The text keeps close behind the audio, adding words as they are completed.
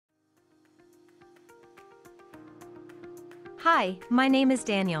Hi, my name is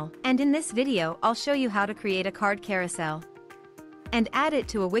Daniel, and in this video I'll show you how to create a card carousel and add it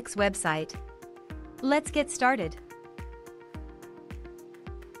to a Wix website. Let's get started.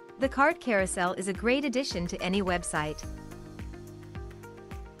 The card carousel is a great addition to any website.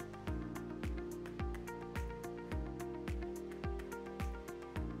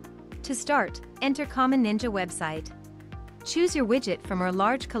 To start, enter Common Ninja website. Choose your widget from our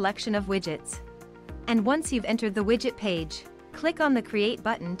large collection of widgets. And once you've entered the widget page, click on the Create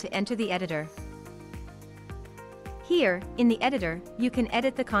button to enter the editor. Here, in the editor, you can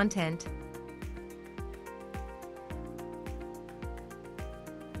edit the content.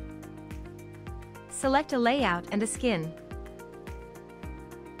 Select a layout and a skin.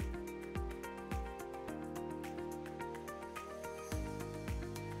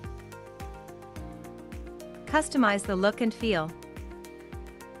 Customize the look and feel.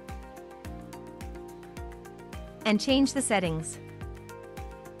 And change the settings.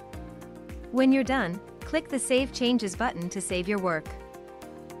 When you're done, click the Save Changes button to save your work.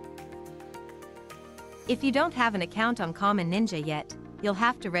 If you don't have an account on Common Ninja yet, you'll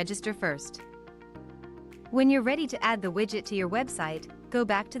have to register first. When you're ready to add the widget to your website, go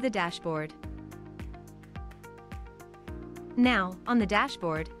back to the dashboard. Now, on the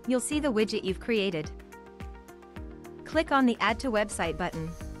dashboard, you'll see the widget you've created. Click on the Add to Website button.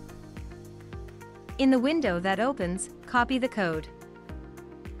 In the window that opens, copy the code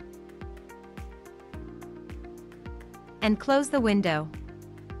and close the window.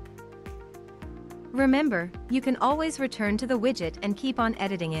 Remember, you can always return to the widget and keep on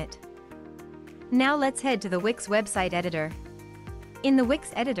editing it. Now let's head to the Wix website editor. In the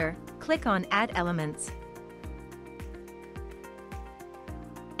Wix editor, click on Add Elements.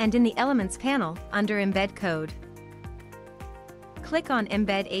 And in the Elements panel, under Embed Code, click on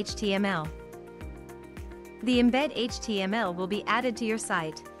Embed HTML. The Embed HTML will be added to your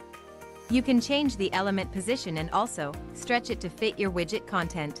site. You can change the element position and also stretch it to fit your widget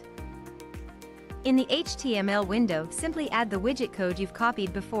content. In the HTML window, simply add the widget code you've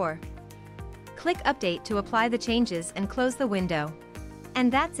copied before. Click Update to apply the changes and close the window.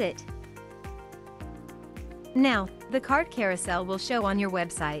 And that's it. Now, the card carousel will show on your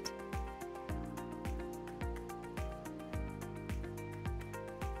website.